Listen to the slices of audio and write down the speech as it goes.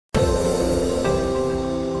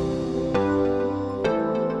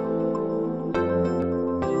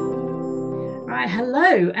Right,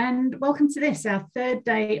 hello and welcome to this, our third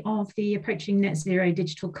day of the Approaching Net Zero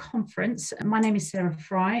Digital Conference. My name is Sarah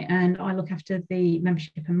Fry and I look after the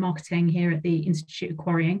membership and marketing here at the Institute of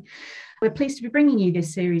Quarrying. We're pleased to be bringing you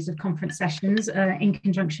this series of conference sessions in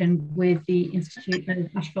conjunction with the Institute of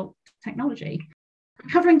Asphalt Technology,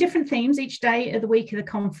 covering different themes each day of the week of the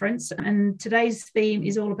conference. And today's theme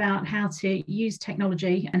is all about how to use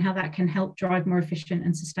technology and how that can help drive more efficient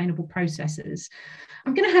and sustainable processes.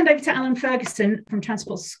 I'm going to hand over to Alan Ferguson from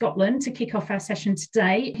Transport Scotland to kick off our session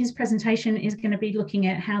today. His presentation is going to be looking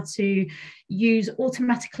at how to use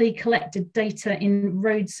automatically collected data in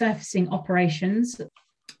road surfacing operations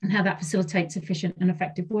and how that facilitates efficient and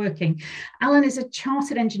effective working. Alan is a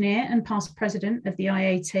chartered engineer and past president of the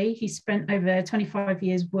IAT. He spent over 25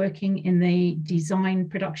 years working in the design,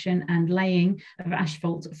 production and laying of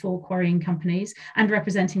asphalt for quarrying companies and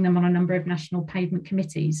representing them on a number of national pavement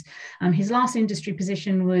committees. His last industry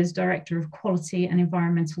position was Director of Quality and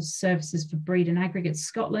Environmental Services for Breed and Aggregates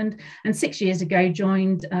Scotland, and 6 years ago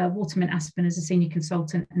joined Waterman Aspen as a senior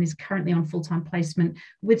consultant and is currently on full-time placement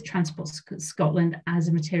with Transport Scotland as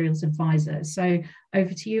a materials advisor. So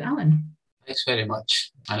over to you, Alan. Thanks very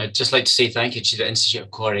much. And I'd just like to say thank you to the Institute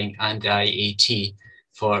of Quarrying and the IAT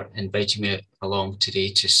for inviting me along today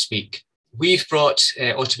to speak. We've brought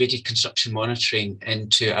automated construction monitoring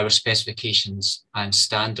into our specifications and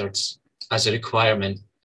standards as a requirement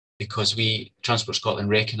because Transport Scotland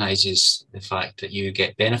recognises the fact that you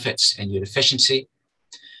get benefits in your efficiency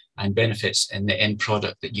and benefits in the end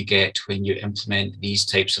product that you get when you implement these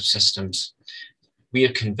types of systems. We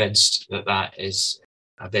are convinced that that is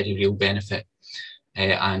a very real benefit.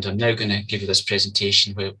 And I'm now going to give you this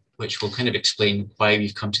presentation which will kind of explain why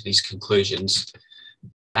we've come to these conclusions.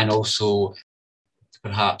 And also,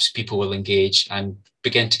 perhaps people will engage and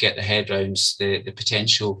begin to get their head around the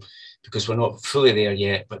potential, because we're not fully there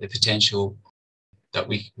yet, but the potential that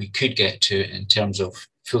we could get to in terms of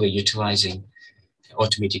fully utilising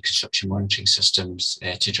automated construction monitoring systems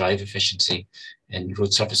to drive efficiency in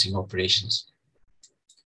road surfacing operations.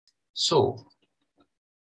 So,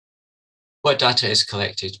 what data is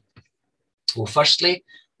collected? Well, firstly,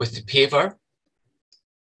 with the paver,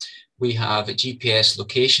 we have a GPS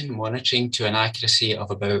location monitoring to an accuracy of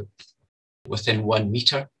about within 1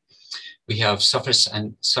 metre. We have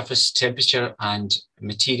surface temperature and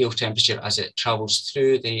material temperature as it travels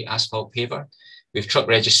through the asphalt paver. We have truck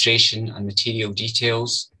registration and material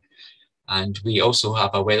details. And we also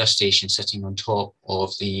have a weather station sitting on top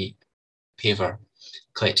of the paver,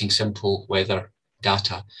 collecting simple weather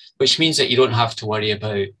data, which means that you don't have to worry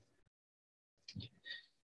about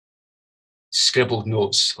scribbled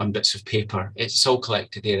notes on bits of paper. It's all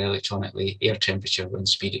collected there electronically, air temperature, wind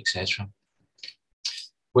speed, etc.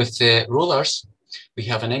 With the rollers, we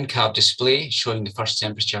have an in-cab display showing the first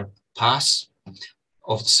temperature pass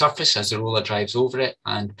of the surface as the roller drives over it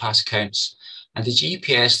and pass counts. And the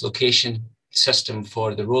GPS location system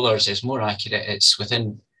for the rollers is more accurate. It's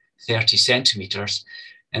within 30 centimetres,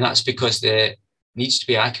 and that's because it needs to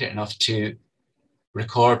be accurate enough to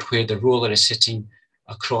record where the roller is sitting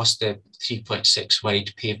across the 3.6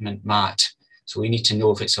 wide pavement mat. So we need to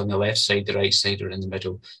know if it's on the left side, the right side, or in the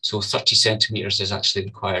middle. So 30 centimetres is actually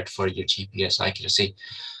required for your GPS accuracy.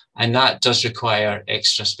 And that does require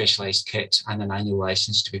extra specialised kit and an annual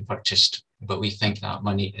licence to be purchased, but we think that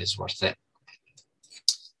money is worth it.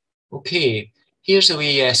 Okay, here's a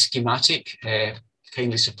wee schematic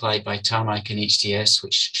kindly supplied by Tarmac and HDS,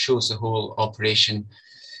 which shows the whole operation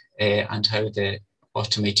and how the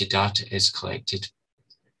automated data is collected.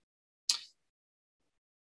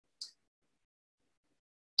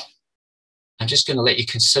 I'm just going to let you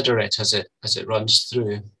consider it as it runs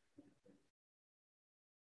through,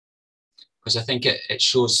 because I think it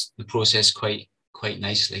shows the process quite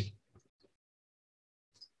nicely.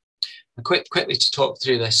 And quickly to talk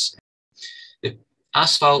through this. The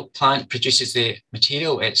asphalt plant produces the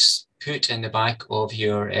material. It's put in the back of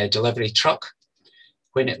your delivery truck.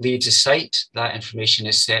 When it leaves the site, that information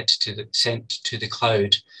is sent to the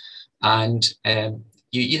cloud, and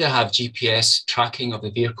you either have GPS tracking of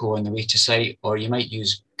the vehicle on the way to site, or you might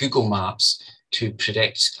use Google Maps to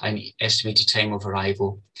predict an estimated time of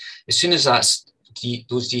arrival. As soon as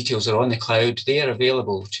those details are on the cloud, they are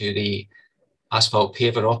available to the asphalt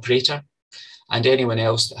paver operator and anyone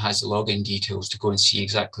else that has the login details to go and see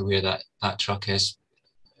exactly where that truck is.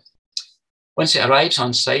 Once it arrives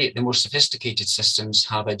on site, the more sophisticated systems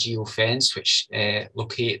have a geofence which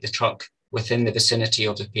locate the truck within the vicinity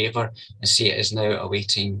of the paver and say it is now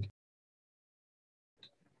awaiting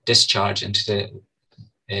discharge into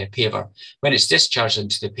the paver. When it's discharged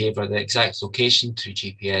into the paver, the exact location through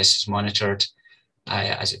GPS is monitored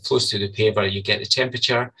as it flows through the paver, you get the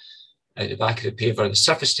temperature at the back of the paver, the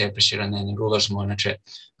surface temperature, and then the rollers monitor it.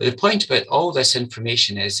 But the point about all this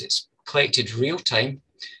information is it's collected real time,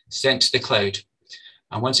 sent to the cloud.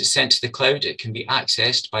 And once it's sent to the cloud, it can be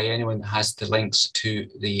accessed by anyone that has the links to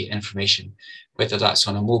the information, whether that's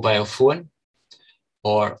on a mobile phone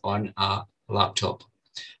or on a laptop.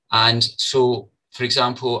 And so, for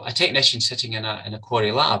example, a technician sitting in a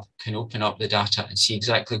quarry lab can open up the data and see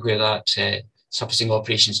exactly where that surfacing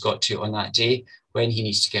operations got to on that day, when he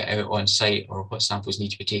needs to get out on site, or what samples need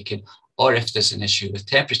to be taken, or if there's an issue with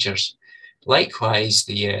temperatures. Likewise,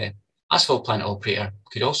 the asphalt plant operator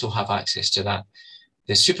could also have access to that.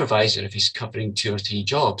 The supervisor, if he's covering 2 or 3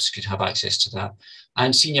 jobs, could have access to that.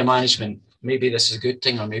 And senior management, maybe this is a good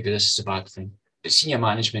thing or maybe this is a bad thing, but senior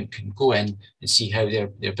management can go in and see how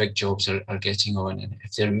their big jobs are getting on and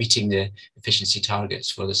if they're meeting the efficiency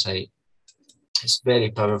targets for the site. It's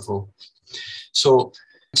very powerful. So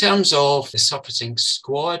in terms of the surfacing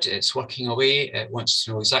squad, it's working away. It wants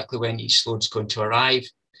to know exactly when each load's going to arrive.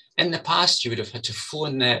 In the past, you would have had to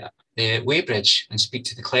phone the weighbridge and speak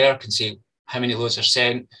to the clerk and say, how many loads are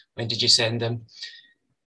sent? When did you send them?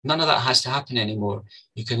 None of that has to happen anymore.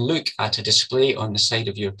 You can look at a display on the side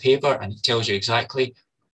of your paver and it tells you exactly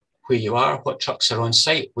where you are, what trucks are on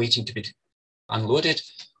site waiting to be unloaded,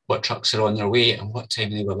 what trucks are on their way and what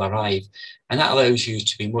time they will arrive. And that allows you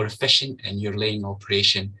to be more efficient in your laying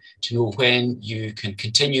operation, to know when you can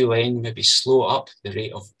continue laying, maybe slow up the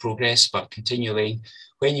rate of progress, but continue laying.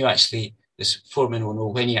 When you actually, this foreman will know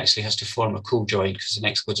when he actually has to form a cool joint, because the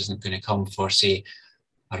next load isn't going to come for, say,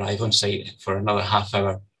 arrive on site for another half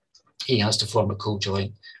hour. He has to form a cool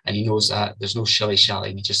joint and he knows that there's no shilly-shally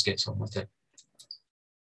and he just gets on with it.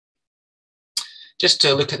 Just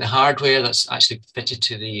to look at the hardware that's actually fitted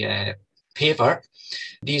to the paver,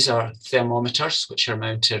 these are thermometers which are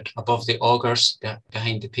mounted above the augers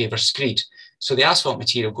behind the paver screed. So the asphalt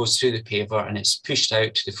material goes through the paver and it's pushed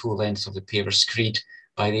out to the full length of the paver screed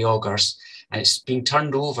by the augers and it's being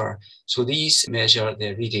turned over. So these measure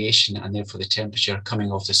the radiation and therefore the temperature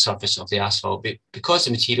coming off the surface of the asphalt. But because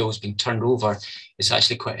the material is being turned over, it's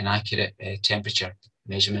actually quite an accurate temperature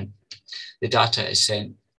measurement. The data is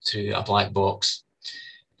sent through a black box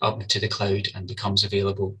up to the cloud and becomes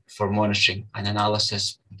available for monitoring and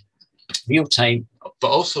analysis real time, but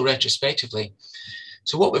also retrospectively.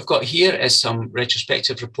 So what we've got here is some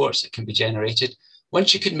retrospective reports that can be generated.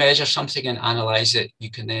 Once you can measure something and analyze it, you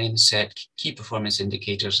can then set key performance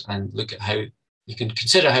indicators and look at how you can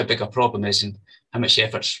consider how big a problem is and how much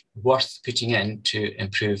effort's worth putting in to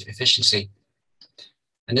improve efficiency.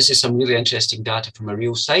 And this is some really interesting data from a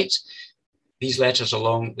real site. These letters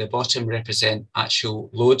along the bottom represent actual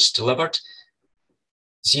loads delivered.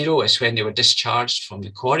 0 is when they were discharged from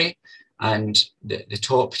the quarry. And the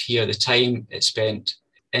top here, the time it spent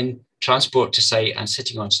in transport to site and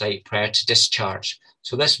sitting on site prior to discharge.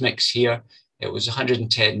 So this mix here, it was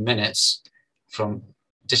 110 minutes from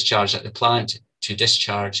discharge at the plant to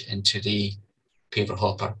discharge into the paver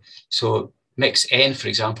hopper. So mix N, for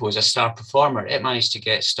example, was a star performer. It managed to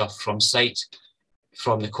get stuff from site,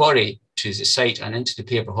 from the quarry to the site and into the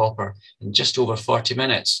paver hopper in just over 40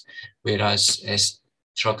 minutes, whereas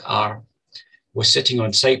truck R was sitting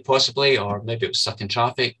on site possibly, or maybe it was stuck in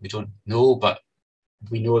traffic. We don't know, but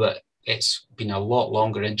we know that it's been a lot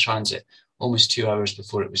longer in transit, almost 2 hours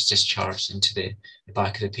before it was discharged into the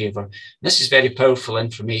back of the paver. And this is very powerful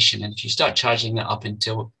information. And if you start charging that up in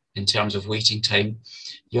terms of waiting time,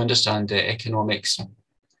 you understand the economics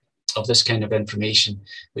of this kind of information,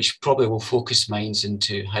 which probably will focus minds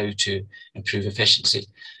into how to improve efficiency.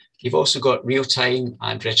 You've also got real-time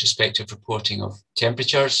and retrospective reporting of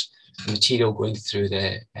temperatures, the material going through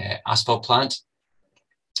the asphalt plant,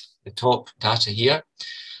 the top data here,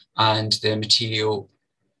 and the material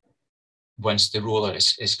once the roller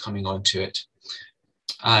is coming onto it.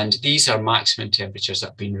 And these are maximum temperatures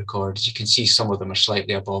that have been recorded. You can see some of them are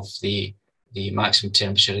slightly above the maximum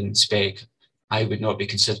temperature in spec. I would not be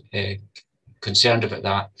concerned about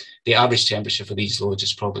that. The average temperature for these loads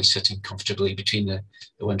is probably sitting comfortably between the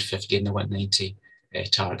 150 and the 190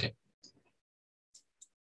 target.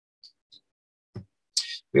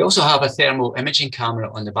 We also have a thermal imaging camera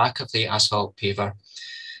on the back of the asphalt paver.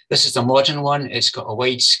 This is the modern one. It's got a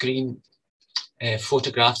widescreen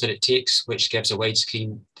photograph that it takes, which gives a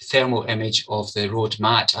widescreen thermal image of the road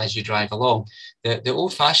mat as you drive along. The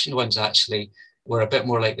old-fashioned ones actually were a bit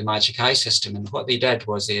more like the Magic Eye system, and what they did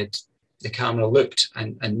was the camera looked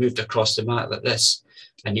and moved across the mat like this,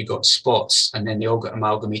 and you got spots, and then they all got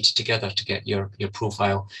amalgamated together to get your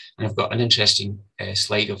profile. And I've got an interesting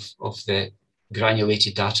slide of the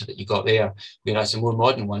granulated data that you got there, whereas the more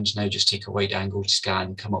modern ones now just take a wide angle scan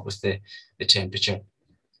and come up with the temperature.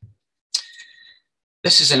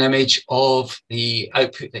 This is an image of the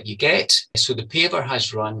output that you get. So the paver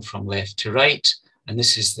has run from left to right, and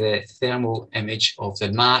this is the thermal image of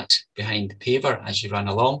the mat behind the paver as you run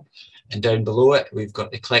along. And down below it, we've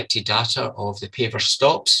got the collected data of the paver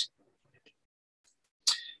stops.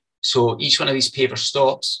 So each one of these paver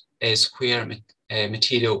stops is where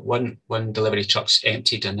material, one delivery truck's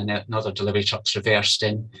emptied and another delivery truck's reversed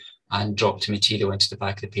in and dropped material into the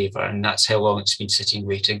back of the paver, and that's how long it's been sitting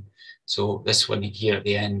waiting. So this one here at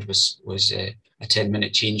the end was a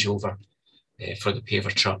 10-minute changeover for the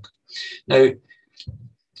paver truck. Now,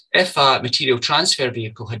 if a material transfer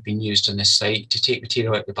vehicle had been used on this site to take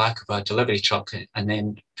material out the back of a delivery truck and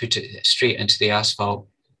then put it straight into the asphalt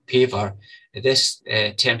paver, this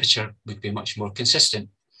temperature would be much more consistent.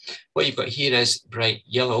 What you've got here is bright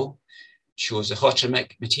yellow, shows the hotter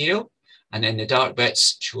material, and then the dark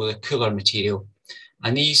bits show the cooler material.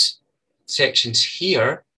 And these sections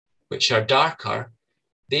here, which are darker,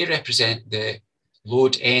 they represent the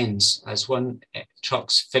load ends. As one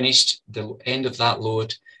truck's finished, the end of that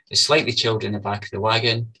load is slightly chilled in the back of the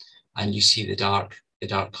wagon, and you see the dark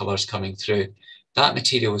colours coming through. That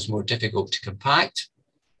material is more difficult to compact,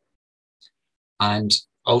 and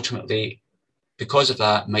ultimately, because of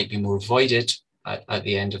that, might be more voided at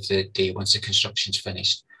the end of the day once the construction's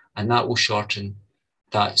finished, and that will shorten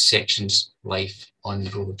that section's life on the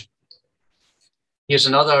road. Here's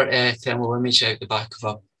another thermal image out the back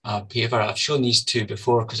of a paver. I've shown these two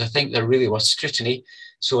before because I think they're really worth scrutiny.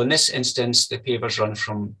 So in this instance, the pavers run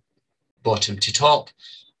from bottom to top,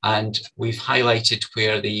 and we've highlighted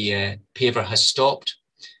where the paver has stopped.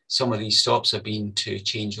 Some of these stops have been to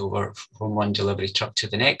change over from one delivery truck to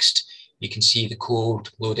the next. You can see the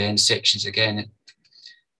cold load end sections again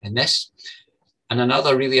in this. And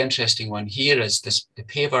another really interesting one here is this: the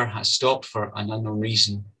paver has stopped for an unknown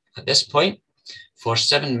reason at this point for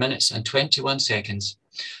 7 minutes and 21 seconds.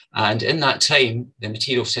 And in that time, the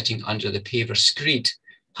material sitting under the paver screed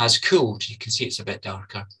has cooled. You can see it's a bit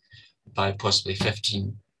darker by possibly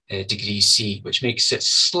 15 degrees C, which makes it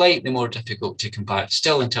slightly more difficult to compact.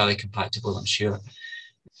 Still entirely compactable, I'm sure.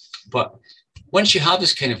 But once you have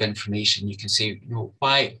this kind of information, you can say,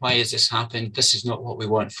 why has this happened? This is not what we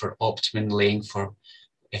want for optimum laying, for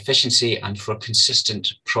efficiency, and for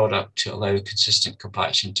consistent product to allow consistent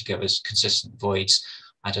compaction to give us consistent voids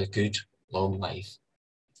and a good long life.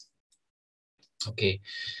 Okay,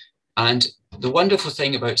 and the wonderful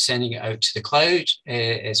thing about sending it out to the cloud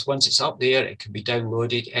is once it's up there, it can be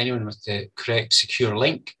downloaded. Anyone with the correct secure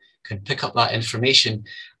link can pick up that information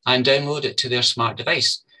and download it to their smart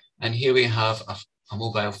device. And here we have a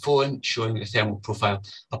mobile phone showing the thermal profile.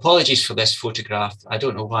 Apologies for this photograph. I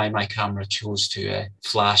don't know why my camera chose to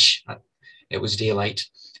flash. It was daylight,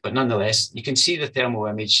 but nonetheless, you can see the thermal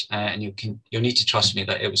image, and you'll need to trust me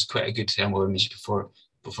that it was quite a good thermal image before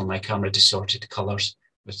my camera distorted the colours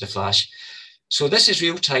with the flash. So this is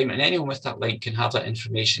real time, and anyone with that link can have that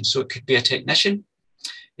information. So it could be a technician,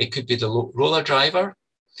 it could be the roller driver,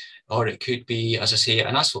 or it could be, as I say,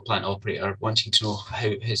 an asphalt plant operator wanting to know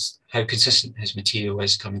how consistent his material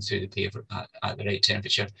is coming through the paver at the right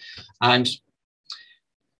temperature. And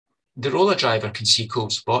the roller driver can see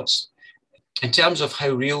cold spots. In terms of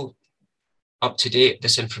how real up to date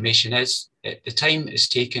this information is, the time is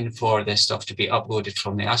taken for this stuff to be uploaded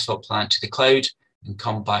from the asphalt plant to the cloud and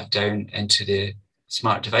come back down into the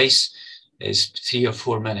smart device is 3 or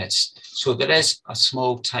 4 minutes. So there is a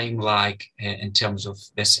small time lag in terms of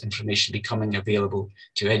this information becoming available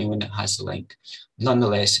to anyone that has the link.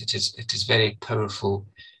 Nonetheless, it is very powerful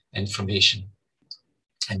information,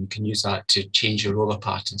 and you can use that to change your roller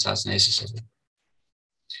patterns as necessary.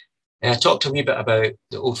 I talked a wee bit about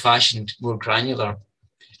the old-fashioned, more granular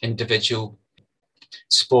individual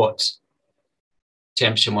spot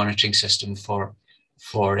temperature monitoring system for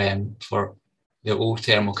the old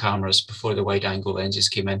thermal cameras before the wide angle lenses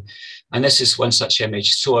came in. And this is one such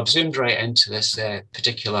image. So I've zoomed right into this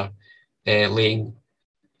particular laying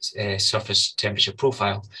surface temperature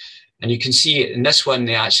profile. And you can see in this one,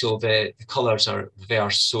 the colours are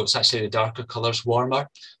reversed. So it's actually the darker colours warmer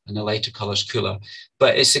and the lighter colours cooler.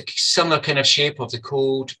 But it's a similar kind of shape of the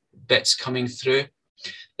cold bits coming through.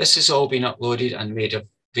 This has all been uploaded and made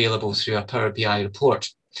available through a Power BI report.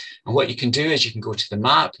 And what you can do is you can go to the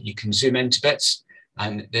map, you can zoom into bits,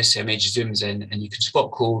 and this image zooms in, and you can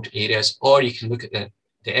spot cold areas, or you can look at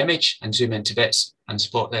the image and zoom into bits and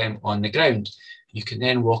spot them on the ground. You can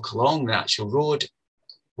then walk along the actual road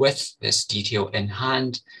with this detail in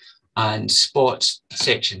hand and spot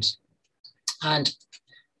sections. And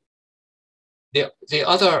The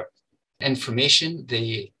other information,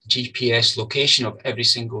 the GPS location of every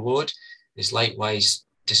single load, is likewise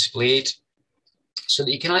displayed so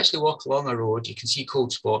that you can actually walk along a road, you can see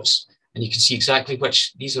cold spots, and you can see exactly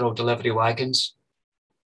which, these are all delivery wagons,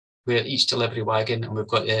 where each delivery wagon, and we've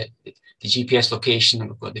got the GPS location, and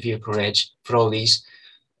we've got the vehicle reg for all these,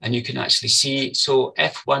 and you can actually see, so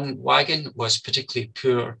if one wagon was particularly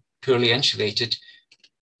poorly insulated,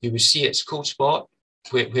 you would see its cold spot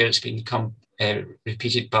where it's been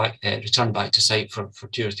returned back to site for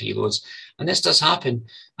 2 or 3 loads. And this does happen,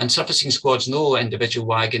 and surfacing squads know individual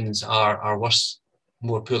wagons are worse,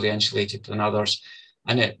 more poorly insulated than others,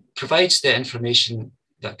 and it provides the information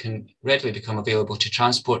that can readily become available to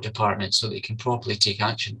transport departments so that they can properly take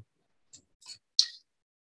action.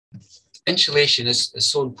 Insulation is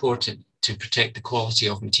so important to protect the quality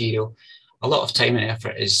of material. A lot of time and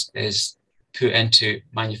effort is put into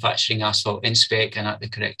manufacturing asphalt in spec and at the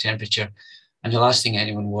correct temperature. And the last thing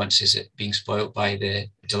anyone wants is it being spoiled by the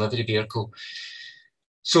delivery vehicle.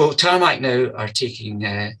 So Tarmac now are taking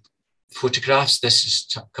photographs. This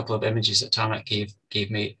is a couple of images that Tarmac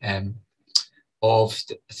gave me of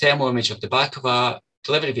the thermal image of the back of a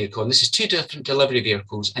delivery vehicle. And this is 2 different delivery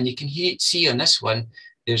vehicles. And you can see on this one,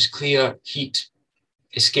 there's clear heat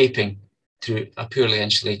escaping through a poorly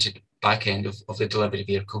insulated back end of the delivery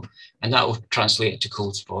vehicle. And that will translate into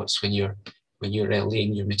cold spots when you're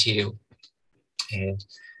laying your material.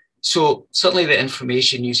 So certainly the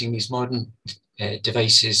information using these modern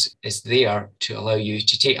devices is there to allow you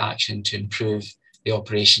to take action to improve the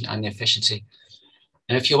operation and the efficiency.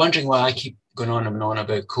 And if you're wondering why I keep going on and on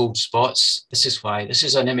about cold spots, this is why. This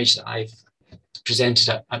is an image that I've presented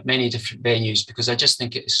at many different venues because I just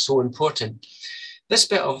think it is so important. This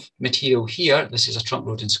bit of material here, this is a trunk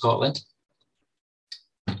road in Scotland.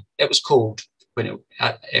 It was cold when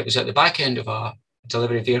it was at the back end of a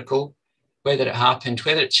delivery vehicle. Whether it happened,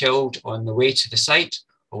 whether it chilled on the way to the site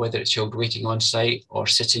or whether it chilled waiting on site or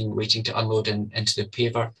sitting waiting to unload into the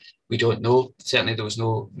paver, we don't know. Certainly there was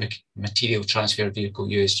no material transfer vehicle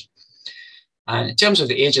used. And in terms of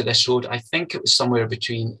the age of this road, I think it was somewhere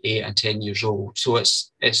between 8 and 10 years old. So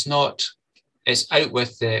it's out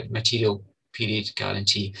with the material period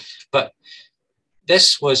guarantee. But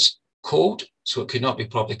this was cold, so it could not be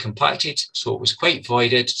properly compacted. So it was quite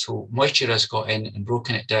voided. So moisture has got in and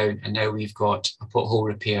broken it down. And now we've got a pothole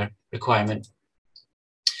repair requirement.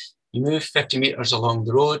 You move 50 metres along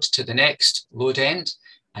the road to the next load end,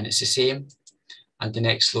 and it's the same. And the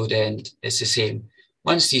next load end is the same.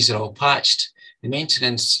 Once these are all patched, the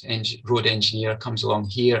maintenance road engineer comes along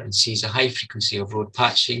here and sees a high frequency of road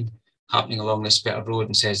patching happening along this bit of road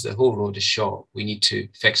and says the whole road is shot. We need to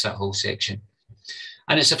fix that whole section.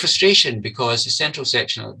 And it's a frustration because the central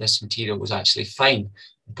section of this material was actually fine,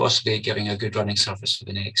 possibly giving a good running surface for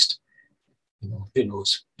the next, who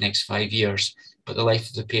knows, next 5 years. But the life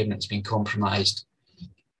of the pavement has been compromised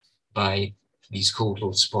by these cold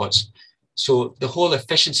load spots. So the whole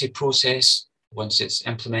efficiency process, once it's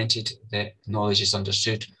implemented, the knowledge is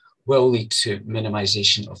understood, will lead to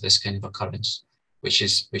minimization of this kind of occurrence, which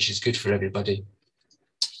is good for everybody.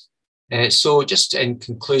 So just in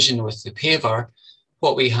conclusion with the paver,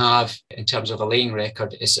 what we have in terms of a laying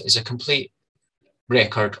record is a complete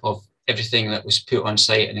record of everything that was put on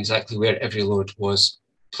site and exactly where every load was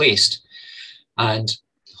placed. And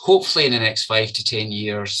hopefully in the next 5 to 10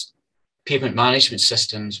 years, pavement management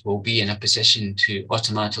systems will be in a position to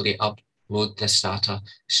automatically upload this data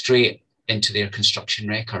straight into their construction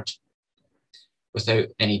record without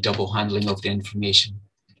any double handling of the information.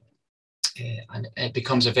 And it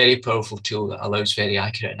becomes a very powerful tool that allows very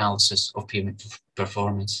accurate analysis of pavement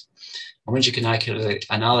performance. And once you can accurately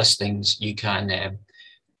analyze things, you can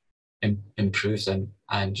improve them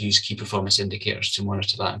and use key performance indicators to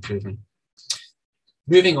monitor that improvement.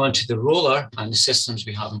 Moving on to the roller and the systems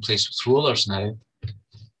we have in place with rollers now.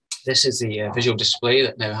 This is the visual display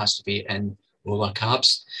that now has to be in roller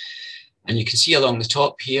cabs. And you can see along the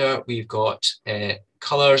top here, we've got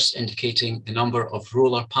colours indicating the number of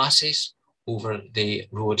roller passes over the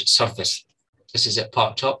road surface. This is it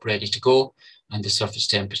parked up, ready to go, and the surface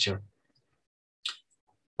temperature.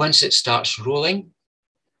 Once it starts rolling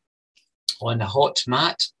on the hot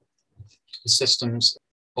mat, the system's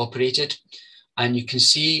operated, and you can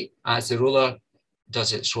see as the roller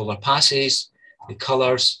does its roller passes, the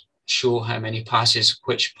colours show how many passes,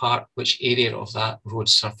 which area of that road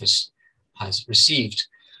surface has received.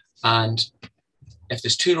 And if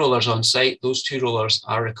there's 2 rollers on site, those 2 rollers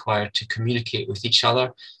are required to communicate with each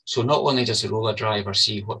other. So not only does the roller driver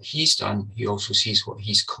see what he's done, he also sees what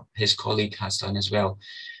his colleague has done as well,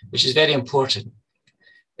 which is very important.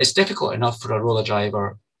 It's difficult enough for a roller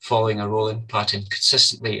driver following a rolling pattern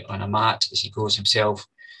consistently on a mat as he goes himself,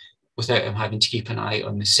 without him having to keep an eye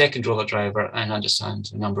on the second roller driver and understand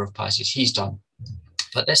the number of passes he's done.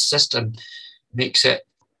 But this system makes it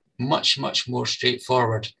much, much more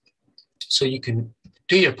straightforward. So you can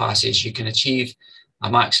do your passes, you can achieve a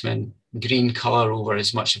maximum green colour over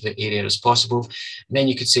as much of the area as possible. And then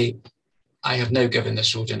you could say, I have now given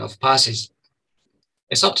this road enough passes.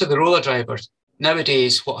 It's up to the roller driver.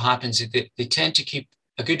 Nowadays, what happens is they tend to keep,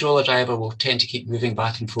 a good roller driver will tend to keep moving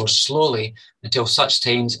back and forth slowly until such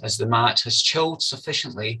times as the mat has chilled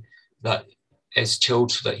sufficiently, that is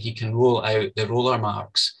chilled so that he can roll out the roller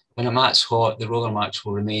marks. When a mat's hot, the roller marks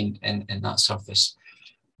will remain in that surface.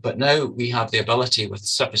 But now we have the ability with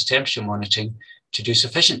surface temperature monitoring to do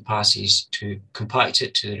sufficient passes to compact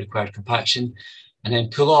it to the required compaction, and then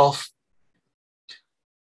pull off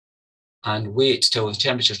and wait till the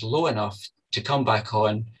temperature is low enough to come back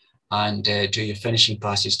on and do your finishing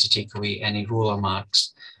passes to take away any roller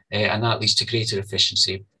marks. And that leads to greater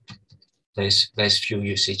efficiency, less fuel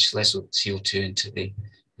usage, less CO2 into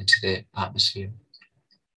the atmosphere.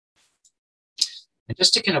 And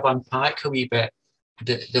just to kind of unpack a wee bit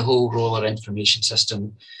the whole roller information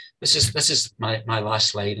system, this is my last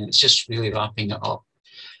slide, and it's just really wrapping it up.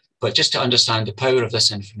 But just to understand the power of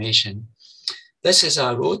this information, this is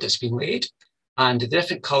a road that's been laid, and the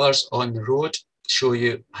different colours on the road show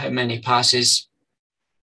you how many passes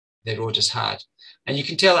the road has had. And you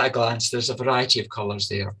can tell at a glance there's a variety of colours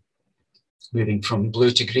there, moving from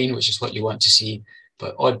blue to green, which is what you want to see,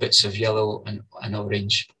 but odd bits of yellow and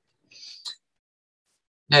orange.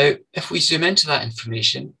 Now, if we zoom into that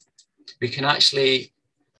information, we can actually,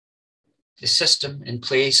 the system in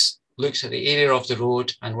place looks at the area of the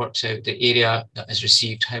road and works out the area that has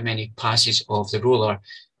received how many passes of the roller.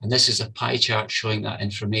 And this is a pie chart showing that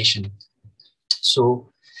information.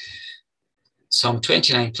 So some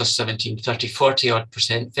 29 plus 17, 30, 40 odd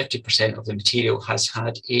percent, 50% of the material has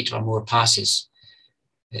had 8 or more passes.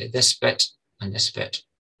 This bit and this bit.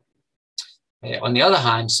 On the other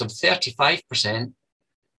hand, some 35%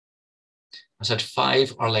 has had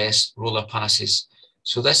 5 or less roller passes.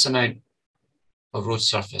 So this amount of road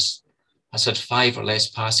surface has had 5 or less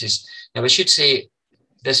passes. Now I should say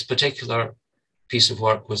this particular piece of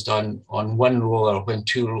work was done on one roller when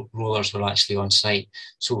 2 rollers were actually on site.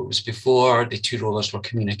 So it was before the 2 rollers were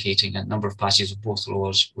communicating and number of passes of both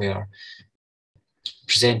rollers were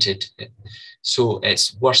presented. So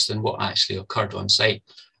it's worse than what actually occurred on site.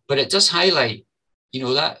 But it does highlight, you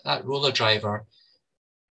know, that roller driver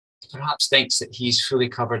perhaps thinks that he's fully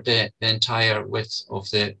covered the entire width of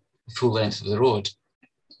the full length of the road.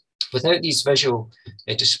 Without these visual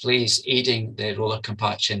displays aiding the roller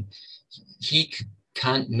compaction, he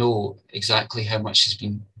can't know exactly how much has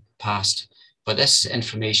been passed. But this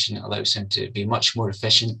information allows him to be much more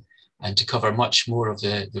efficient and to cover much more of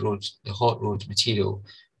the road, the hot road material,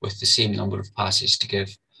 with the same number of passes to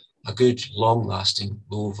give a good, long-lasting,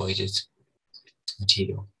 low-voided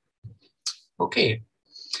material. Okay,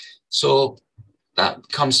 so that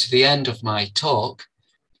comes to the end of my talk.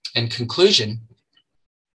 In conclusion,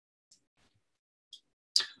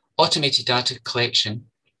 automated data collection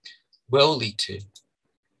will lead to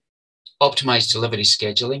optimized delivery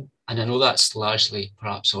scheduling, and I know that's largely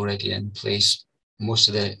perhaps already in place. Most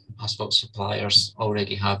of the asphalt suppliers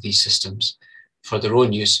already have these systems for their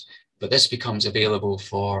own use, but this becomes available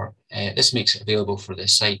for, this makes it available for the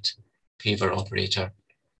site paver operator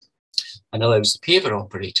and allows the paver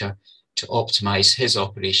operator to optimize his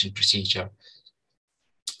operation procedure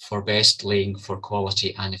for best laying for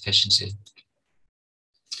quality and efficiency.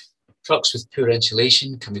 Trucks with poor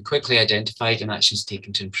insulation can be quickly identified and actions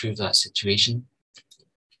taken to improve that situation.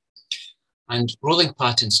 And rolling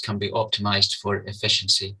patterns can be optimized for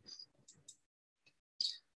efficiency.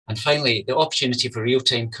 And finally, the opportunity for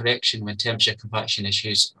real-time correction when temperature compaction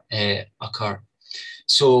issues occur.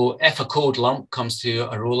 So if a cold lump comes through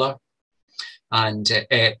a roller and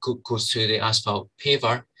goes through the asphalt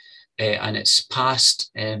paver and it's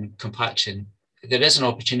past compaction, there is an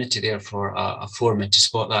opportunity there for a foreman to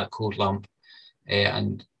spot that cold lump,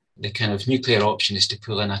 and the kind of nuclear option is to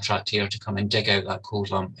pull in a tractor to come and dig out that cold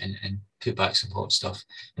lump and put back some hot stuff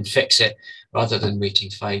and fix it, rather than waiting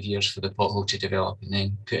 5 years for the pothole to develop and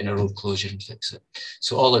then put in a road closure and fix it.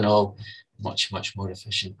 So all in all, much, much more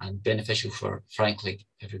efficient and beneficial for, frankly,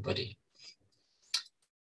 everybody.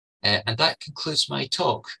 And that concludes my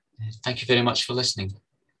talk. Thank you very much for listening.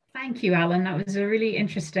 Thank you, Alan. That was a really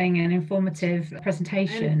interesting and informative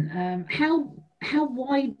presentation. How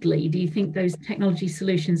widely do you think those technology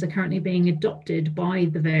solutions are currently being adopted by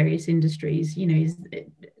the various industries? You know,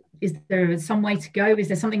 is there some way to go? Is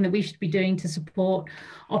there something that we should be doing to support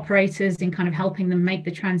operators in kind of helping them make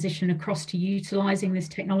the transition across to utilising this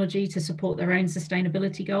technology to support their own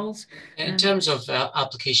sustainability goals? In terms of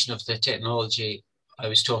application of the technology I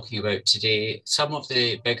was talking about today, some of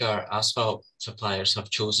the bigger asphalt suppliers have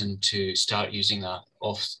chosen to start using that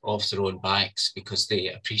off their own backs because they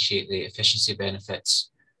appreciate the efficiency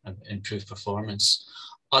benefits and improved performance.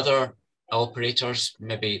 Other operators,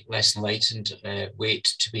 maybe less enlightened, wait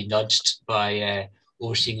to be nudged by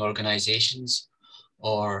overseeing organisations,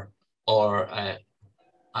 or I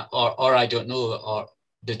don't know, or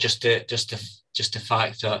just the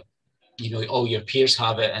fact that all your peers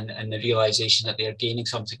have it, and the realization that they're gaining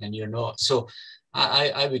something and you're not. So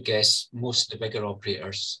I would guess most of the bigger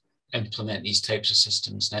operators implement these types of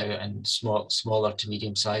systems now, and smaller to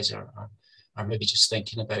medium size are maybe just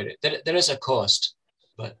thinking about it. There is a cost,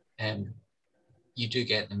 but you do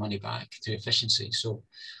get the money back through efficiency. So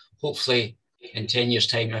hopefully in 10 years'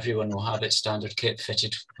 time, everyone will have its standard kit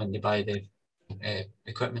fitted when they buy the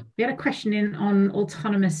equipment. We had a question in on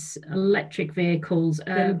autonomous electric vehicles,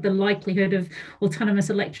 the likelihood of autonomous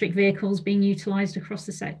electric vehicles being utilised across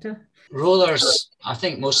the sector. Rollers, I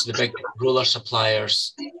think most of the big roller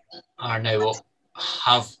suppliers are now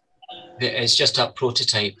it's just at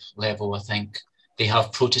prototype level. I think they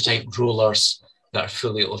have prototype rollers that are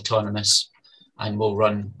fully autonomous and will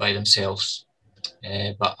run by themselves.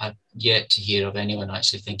 But I've yet to hear of anyone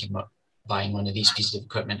actually thinking about buying one of these pieces of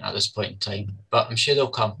equipment at this point in time. But I'm sure they'll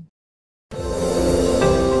come.